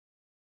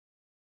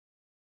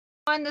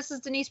This is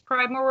Denise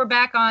Pridemore. We're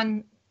back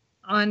on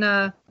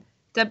the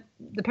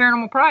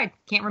Paranormal Pride.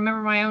 Can't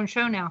remember my own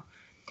show now.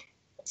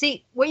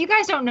 See, what you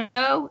guys don't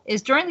know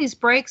is during these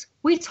breaks,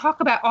 we talk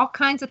about all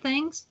kinds of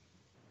things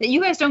that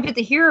you guys don't get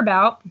to hear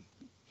about.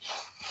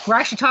 We're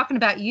actually talking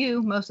about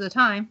you most of the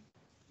time,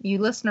 you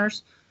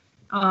listeners,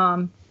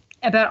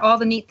 about all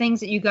the neat things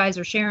that you guys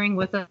are sharing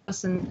with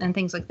us and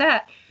things like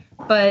that.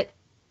 But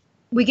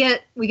we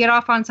get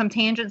off on some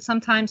tangents,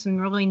 sometimes some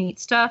really neat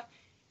stuff,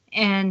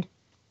 and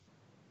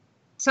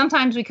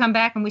sometimes we come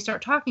back and we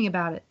start talking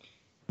about it.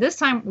 This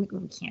time we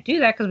can't do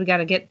that because we got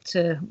to get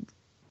to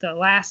the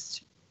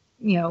last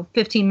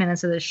 15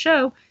 minutes of this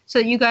show so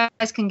that you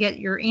guys can get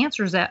your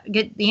answers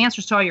get the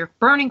answers to all your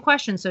burning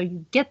questions, so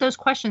you get those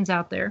questions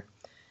out there.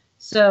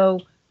 So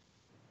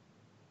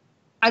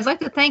I'd like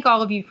to thank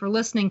all of you for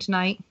listening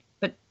tonight,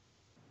 and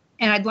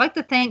I'd like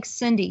to thank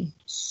Cindy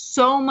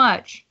so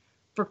much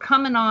for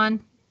coming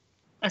on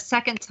a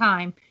second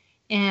time.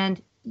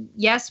 And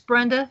yes,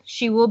 Brenda,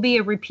 she will be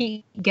a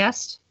repeat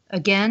guest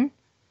again.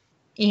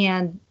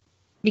 And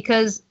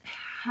because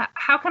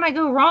how can I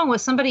go wrong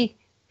with somebody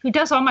who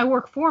does all my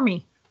work for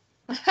me?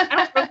 I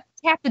don't really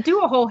have to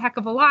do a whole heck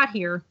of a lot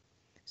here.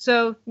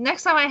 So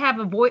next time I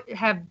have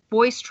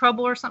voice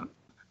trouble or something,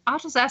 I'll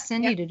just ask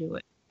Cindy to do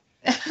it.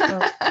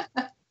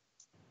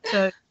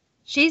 So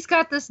she's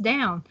got this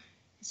down.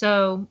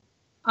 So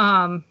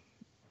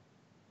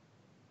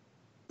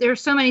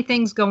there's so many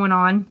things going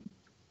on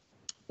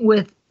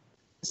with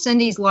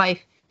Cindy's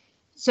life.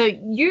 So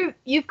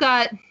you've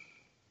got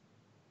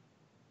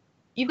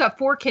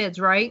 4 kids,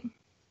 right?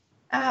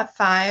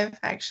 5,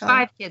 actually.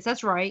 5 kids.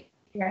 That's right.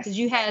 Yes. Because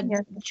you had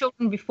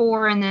children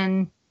before and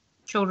then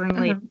children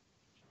later.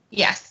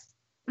 Yes.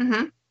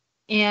 Mm-hmm.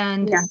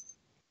 And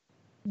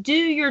do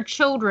your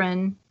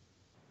children,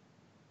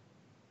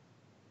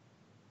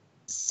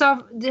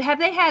 so have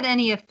they had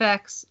any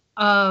effects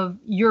of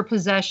your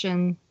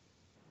possessions?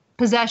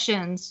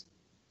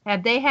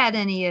 Have they had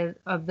any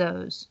of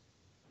those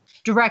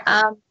directly?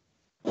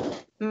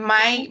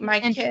 My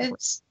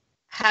kids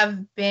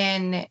have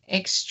been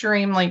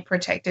extremely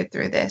protected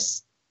through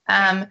this.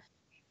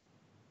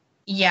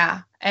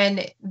 Yeah,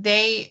 and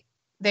they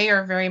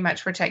are very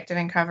much protected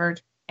and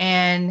covered,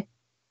 and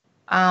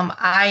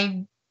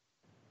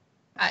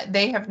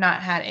they have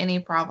not had any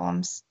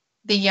problems.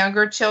 The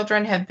younger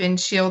children have been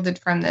shielded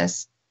from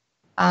this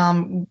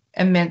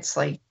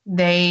immensely.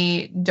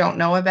 They don't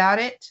know about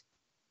it.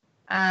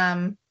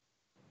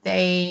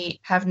 They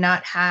have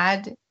not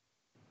had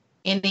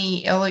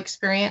any ill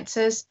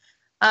experiences.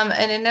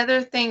 And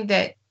another thing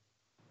that,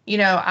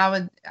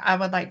 I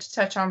would like to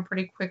touch on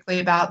pretty quickly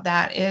about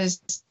that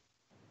is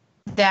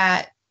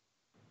that,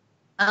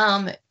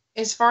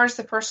 as far as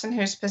the person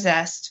who's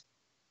possessed,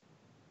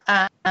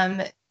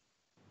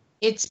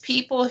 it's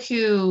people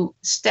who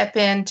step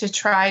in to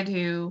try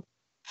to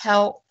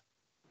help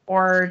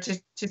or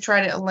to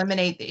try to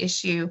eliminate the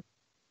issue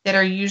that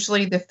are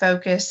usually the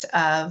focus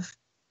of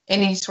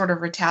any sort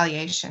of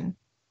retaliation.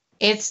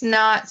 It's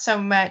not so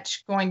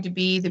much going to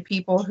be the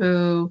people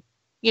who,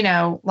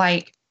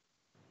 the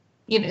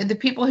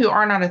people who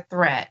are not a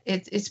threat.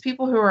 It's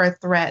people who are a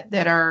threat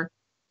that are,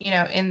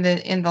 in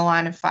the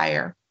line of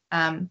fire,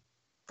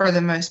 for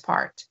the most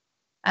part.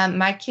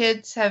 My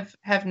kids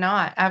have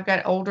not. I've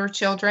got older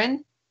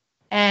children,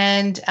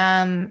 and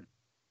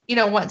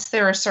once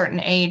they're a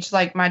certain age,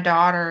 like my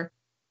daughter,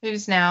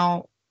 who's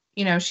now,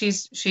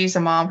 she's a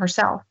mom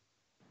herself.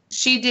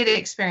 She did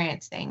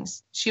experience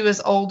things. She was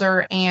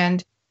older,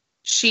 and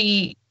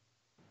she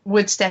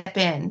would step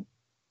in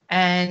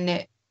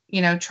and,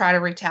 try to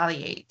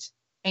retaliate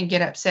and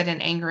get upset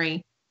and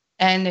angry.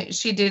 And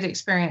she did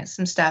experience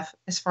some stuff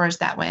as far as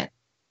that went.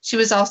 She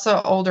was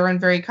also older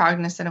and very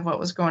cognizant of what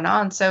was going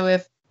on. So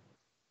if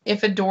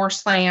a door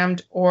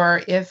slammed,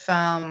 or if,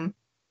 a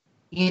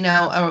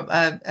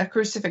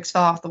crucifix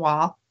fell off the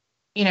wall,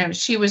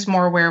 she was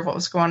more aware of what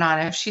was going on.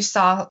 If she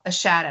saw a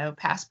shadow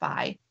pass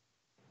by,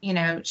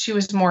 she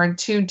was more in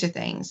tune to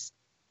things.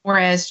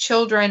 Whereas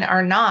children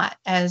are not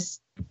as,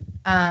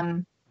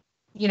 they're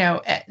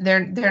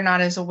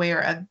not as aware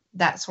of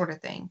that sort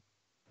of thing.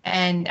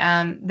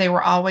 And they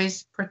were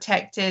always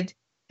protected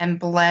and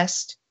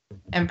blessed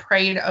and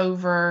prayed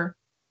over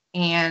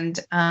and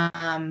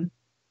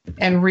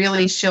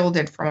really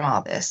shielded from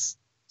all this.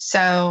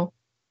 So,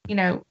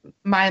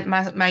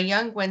 my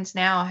young ones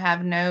now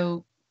have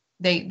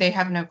they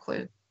have no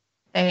clue.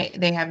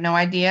 They have no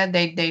idea.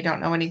 They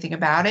don't know anything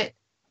about it.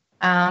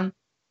 And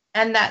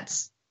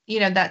that's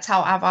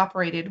how I've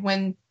operated.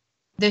 When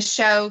this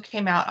show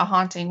came out, A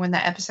Haunting, when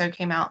that episode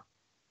came out,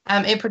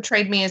 it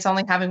portrayed me as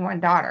only having one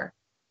daughter.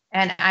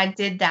 And I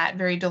did that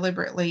very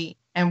deliberately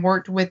and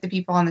worked with the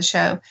people on the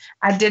show.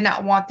 I did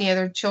not want the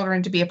other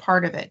children to be a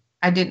part of it.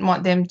 I didn't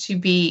want them to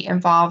be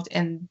involved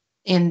in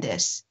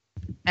this.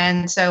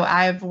 And so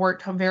I've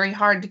worked very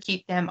hard to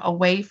keep them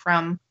away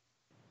from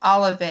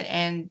all of it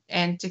and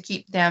to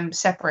keep them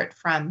separate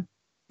from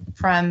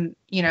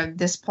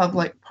this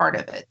public part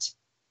of it.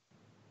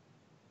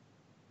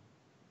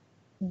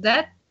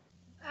 That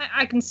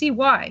I can see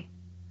why.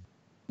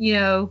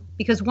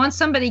 because once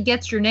somebody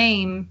gets your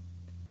name,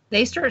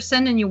 they start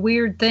sending you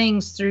weird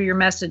things through your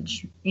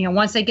message.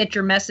 Once they get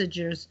your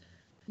messages.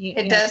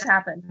 It does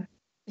happen.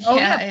 Oh,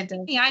 yeah, it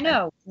does. I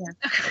know. Yeah.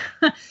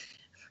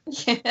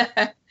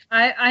 Yeah.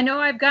 I know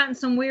I've gotten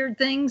some weird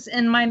things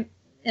in my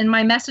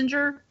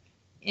messenger,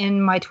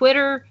 in my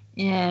Twitter,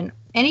 in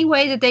any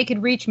way that they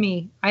could reach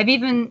me. I've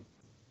even,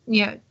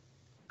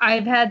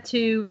 I've had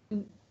to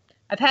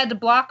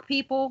block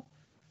people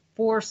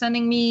for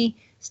sending me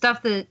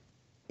stuff that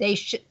they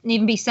shouldn't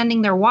even be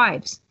sending their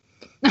wives.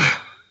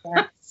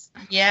 Yes.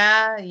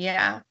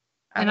 Yeah.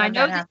 And I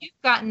know that you've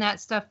gotten that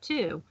stuff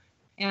too.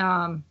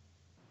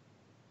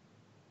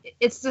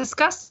 It's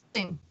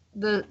disgusting,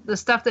 the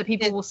stuff that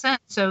people will send.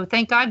 So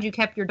thank God you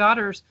kept your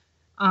daughters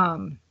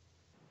out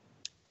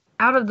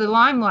of the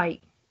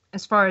limelight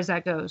as far as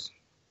that goes.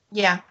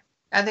 Yeah,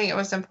 I think it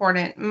was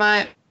important.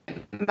 The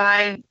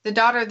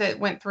daughter that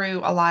went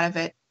through a lot of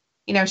it,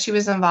 she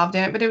was involved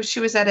in it, but she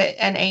was at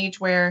an age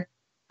where,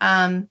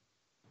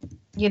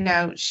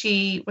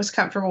 she was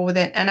comfortable with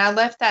it. And I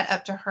left that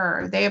up to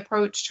her. They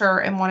approached her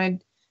and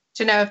wanted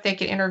to know if they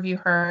could interview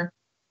her.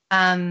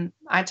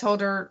 I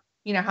told her,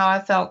 how I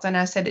felt. And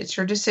I said, it's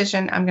your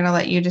decision. I'm going to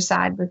let you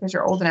decide because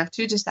you're old enough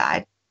to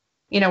decide,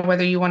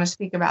 whether you want to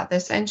speak about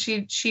this. And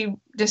she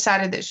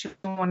decided that she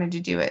wanted to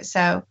do it.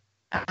 So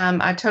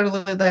I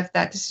totally left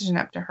that decision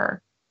up to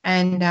her.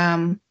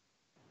 And,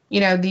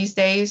 these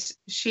days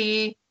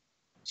she's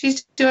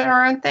doing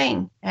her own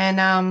thing.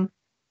 And,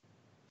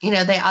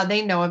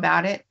 they know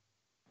about it,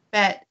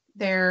 but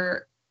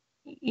they're,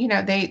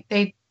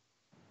 they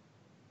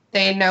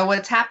know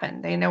what's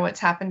happened. They know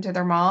what's happened to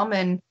their mom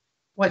and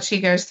what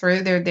she goes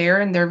through. They're there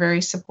and they're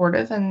very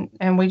supportive,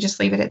 and we just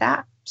leave it at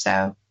that.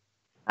 So,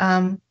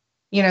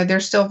 they're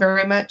still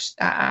very much,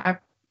 I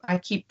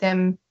keep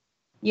them,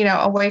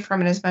 away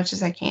from it as much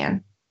as I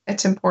can.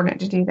 It's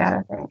important to do that,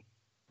 I think.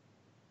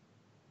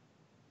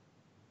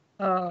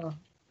 Oh,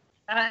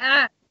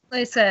 like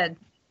I said,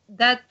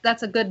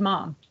 that's a good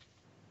mom.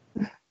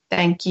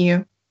 Thank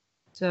you.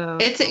 So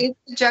it's a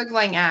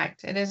juggling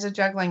act. It is a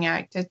juggling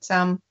act. It's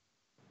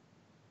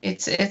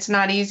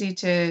not easy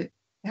to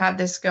have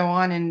this go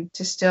on and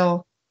to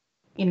still,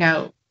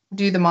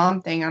 do the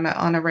mom thing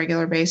on a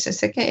regular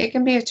basis. It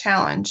can be a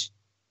challenge.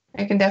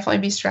 It can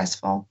definitely be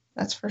stressful.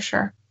 That's for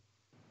sure.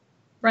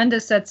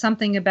 Brenda said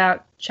something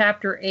about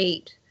chapter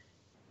 8.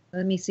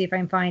 Let me see if I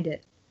can find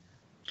it.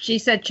 She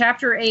said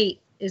chapter 8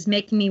 is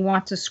making me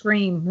want to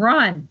scream,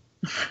 run.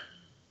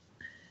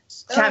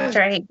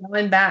 Chapter 8,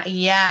 going back.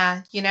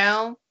 Yeah.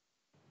 So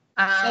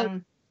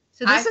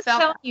this is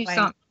telling you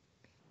something.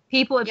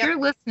 People, if you're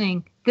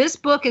listening, this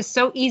book is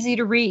so easy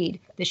to read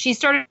that she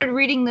started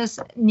reading this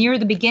near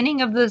the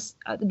beginning of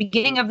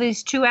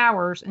these 2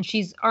 hours, and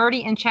she's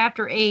already in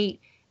chapter 8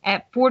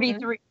 at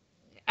 43,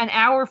 an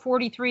hour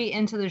 43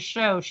 into the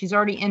show. She's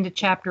already into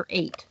chapter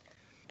 8.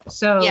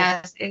 So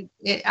yes,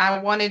 I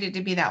wanted it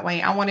to be that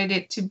way. I wanted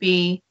it to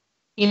be,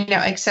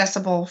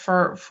 accessible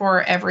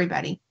for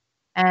everybody.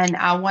 And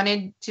I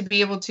wanted to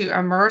be able to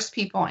immerse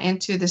people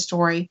into the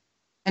story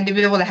and to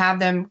be able to have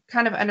them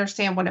kind of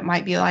understand what it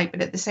might be like.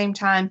 But at the same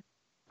time,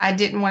 I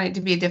didn't want it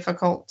to be a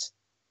difficult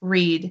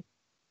read.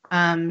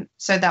 So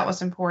that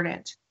was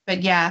important.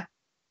 But yeah,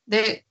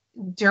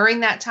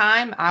 during that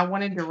time, I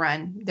wanted to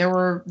run. It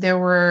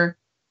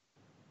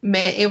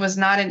was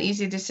not an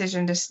easy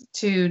decision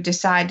to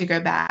decide to go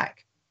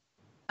back.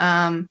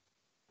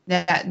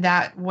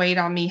 That weighed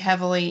on me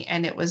heavily,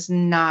 and it was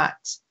not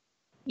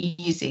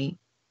easy.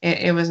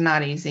 It was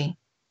not easy,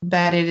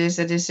 but it is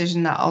a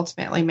decision that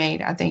ultimately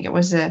made. I think it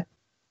was the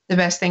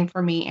best thing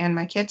for me and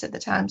my kids at the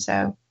time.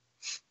 So,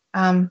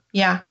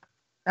 yeah,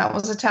 that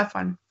was a tough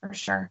one for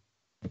sure.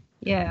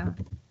 Yeah.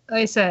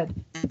 Like I said,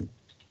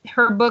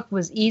 her book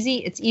was easy.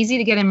 It's easy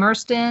to get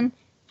immersed in,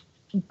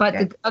 but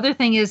the other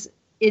thing is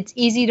it's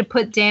easy to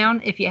put down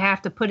if you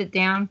have to put it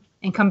down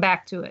and come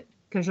back to it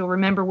because you'll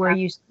remember where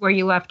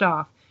you left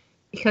off.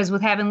 Because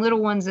with having little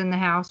ones in the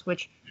house,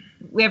 which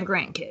we have a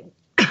grandkid,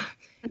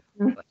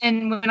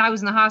 and when I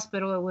was in the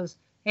hospital, it was,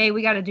 hey,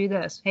 we got to do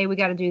this. Hey, we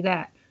got to do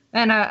that.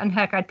 And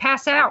heck, I'd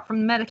pass out from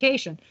the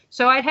medication.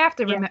 So I'd have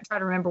to try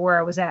to remember where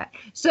I was at.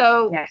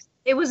 So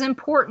it was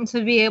important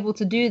to be able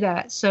to do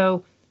that.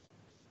 So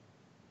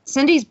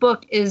Cindy's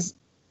book is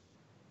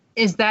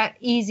that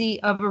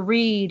easy of a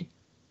read,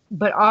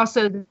 but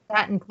also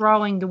that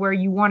enthralling to where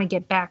you want to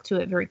get back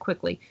to it very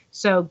quickly.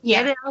 So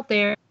get it out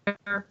there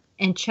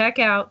and check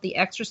out The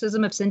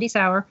Exorcism of Cindy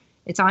Sauer.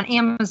 It's on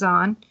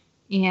Amazon,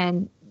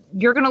 and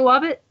you're going to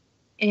love it,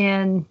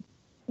 and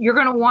you're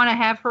going to want to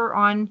have her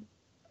on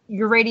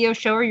your radio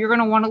show, or you're going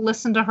to want to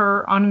listen to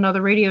her on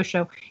another radio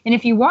show. And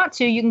if you want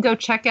to, you can go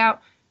check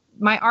out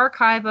my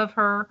archive of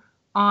her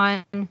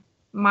on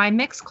my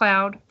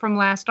Mixcloud from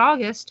last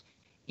August,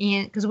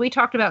 and because we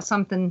talked about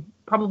something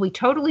probably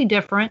totally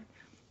different,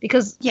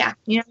 because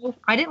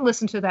I didn't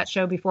listen to that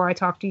show before I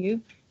talked to you,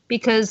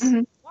 because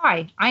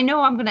why? I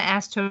know I'm going to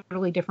ask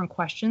totally different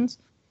questions,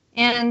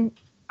 and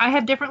I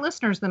have different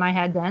listeners than I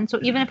had then. So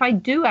even if I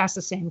do ask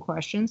the same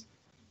questions,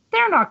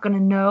 they're not going to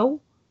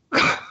know.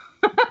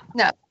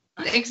 No,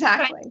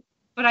 exactly.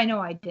 But I know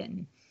I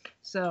didn't.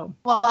 So.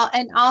 Well,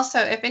 and also,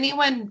 if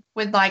anyone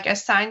would like a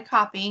signed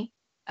copy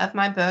of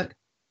my book,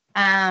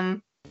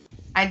 I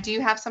do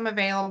have some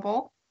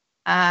available.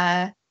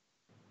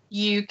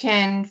 You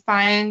can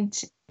find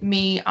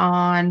me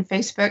on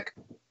Facebook.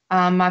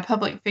 My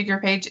public figure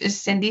page is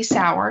Cindy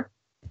Sauer.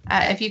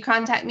 If you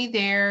contact me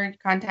there,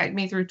 contact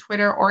me through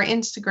Twitter or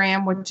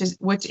Instagram,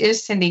 which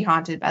is Cindy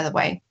Haunted, by the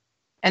way.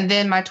 And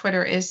then my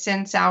Twitter is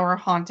Cindy Sauer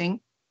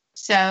Haunting.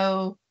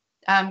 So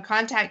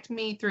contact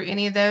me through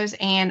any of those,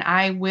 and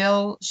I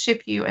will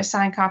ship you a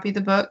signed copy of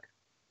the book.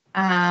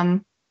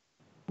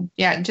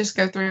 Just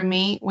go through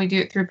me. We do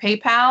it through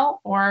PayPal,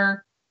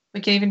 or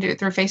we can even do it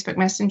through Facebook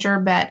Messenger.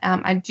 But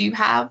I do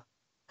have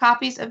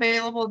copies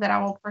available that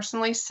I will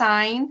personally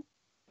sign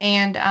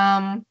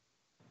and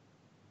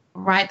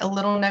write a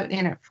little note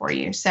in it for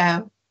you.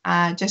 So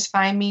just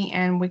find me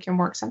and we can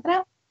work something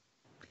out.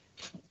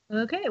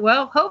 Okay.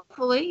 Well,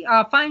 hopefully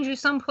I'll find you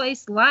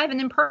someplace live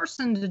and in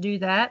person to do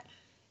that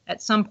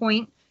at some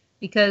point,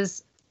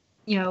 because,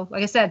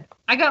 like I said,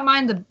 I got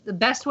mine the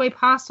best way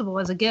possible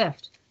as a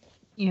gift.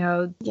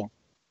 Yeah.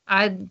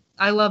 I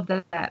love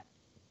that.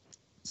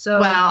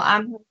 So, well,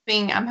 I'm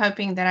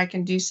hoping that I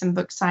can do some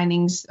book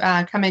signings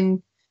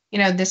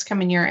this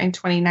coming year in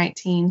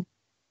 2019,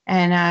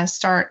 and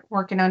start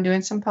working on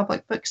doing some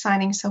public book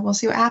signings. So we'll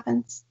see what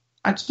happens.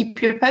 I'll keep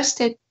you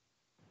posted.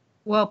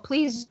 Well,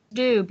 please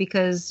do,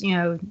 because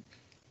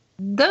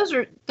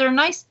they're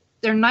nice.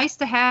 They're nice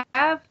to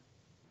have,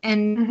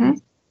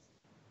 and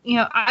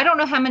I don't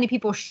know how many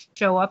people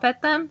show up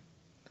at them,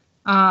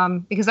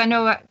 because I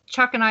know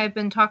Chuck and I have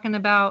been talking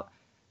about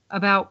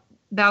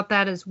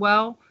that as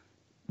well.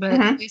 But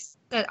like I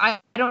said, I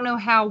don't know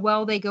how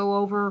well they go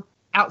over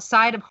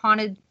outside of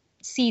haunted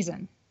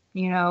season.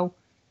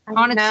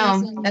 Haunted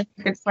season. That's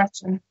a good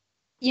question.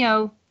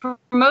 For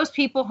most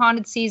people,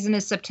 haunted season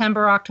is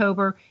September,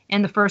 October,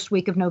 and the first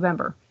week of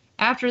November.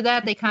 After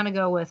that, they kind of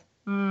go with,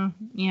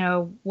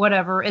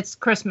 whatever. It's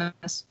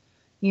Christmas.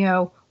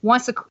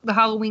 Once the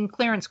Halloween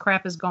clearance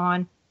crap is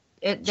gone,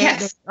 they're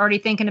already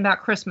thinking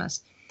about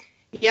Christmas.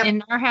 Yep.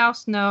 In our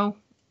house, no,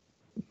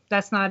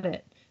 that's not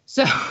it.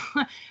 So,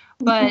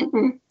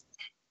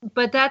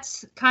 but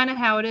that's kind of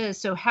how it is.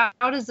 So how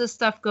does this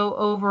stuff go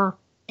over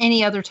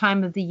any other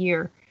time of the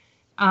year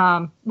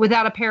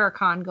without a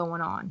Paracon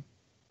going on?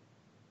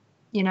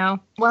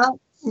 Well,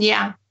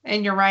 yeah,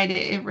 and you're right.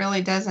 It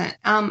really doesn't.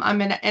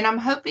 I'm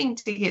hoping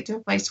to get to a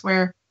place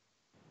where,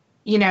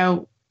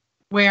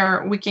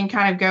 where we can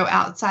kind of go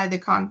outside the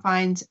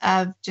confines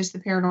of just the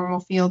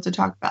paranormal field to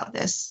talk about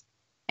this,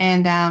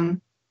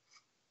 and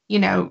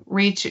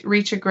reach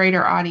a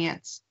greater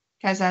audience,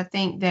 because I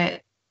think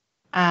that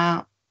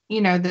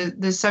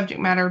the subject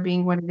matter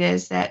being what it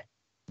is, that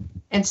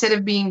instead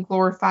of being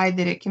glorified,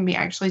 that it can be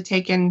actually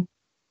taken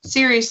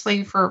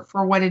seriously for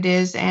what it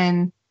is,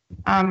 and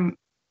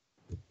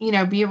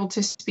be able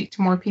to speak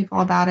to more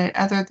people about it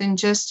other than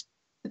just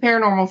the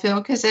paranormal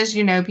field. Because as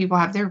you know, people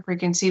have their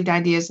preconceived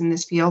ideas in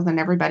this field, and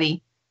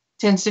everybody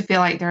tends to feel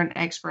like they're an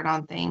expert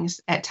on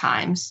things at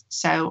times.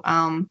 So,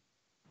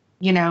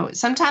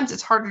 sometimes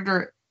it's harder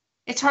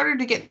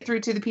to get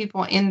through to the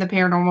people in the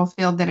paranormal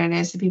field than it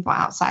is to people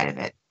outside of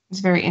it. It's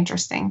very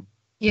interesting.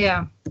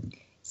 Yeah.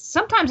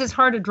 Sometimes it's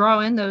hard to draw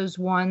in those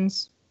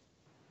ones,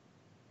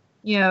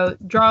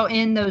 draw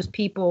in those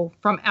people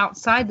from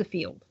outside the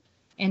field.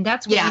 And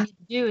that's what you need to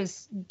do,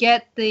 is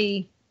get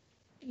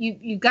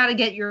you've got to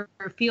get your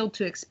field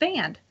to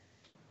expand,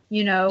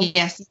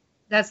 Yes.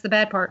 That's the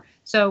bad part.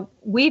 So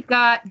we've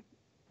got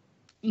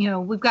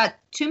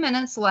 2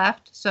 minutes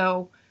left.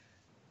 So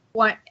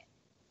a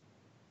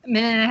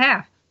minute and a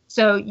half.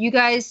 So you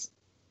guys,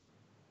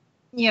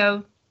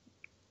 if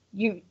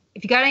you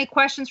got any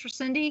questions for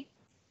Cindy,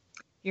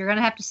 you're going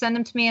to have to send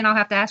them to me, and I'll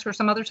have to ask her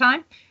some other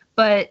time.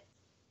 But,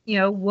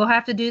 we'll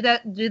have to do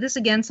this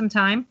again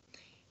sometime.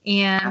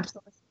 And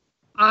absolutely.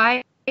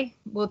 I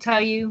will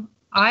tell you,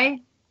 I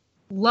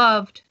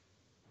loved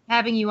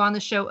having you on the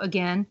show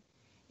again.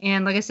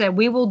 And like I said,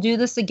 we will do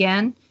this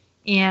again.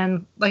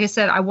 And like I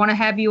said, I want to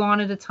have you on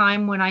at a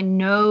time when I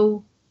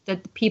know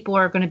that the people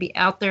are going to be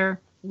out there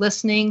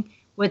listening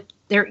with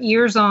their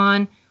ears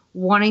on,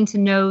 wanting to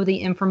know the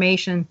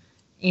information,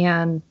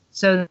 and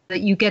so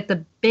that you get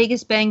the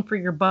biggest bang for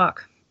your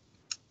buck.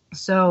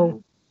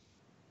 So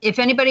if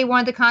anybody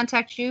wanted to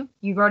contact you,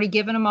 you've already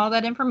given them all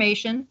that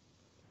information.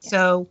 Yes.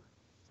 So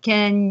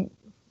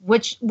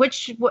which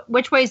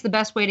way is the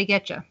best way to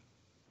get you?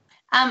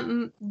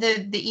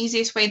 The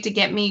easiest way to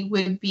get me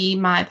would be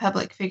my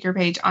public figure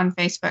page on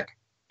Facebook,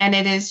 and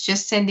it is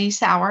just Cindy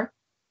Sauer.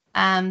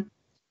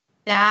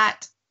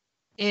 That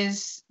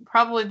is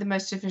probably the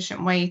most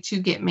efficient way to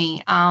get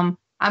me. I'm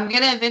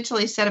going to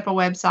eventually set up a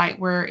website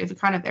where if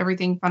kind of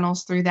everything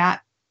funnels through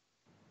that.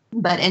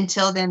 But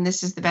until then,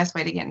 this is the best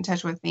way to get in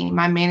touch with me.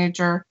 My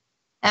manager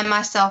and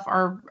myself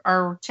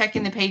are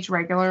checking the page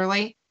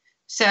regularly.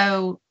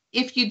 So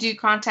if you do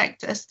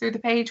contact us through the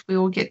page, we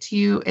will get to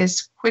you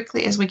as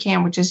quickly as we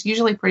can, which is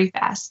usually pretty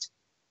fast.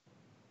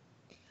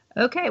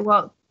 Okay.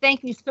 Well,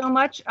 thank you so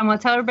much. I'm going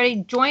to tell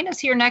everybody, join us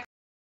here next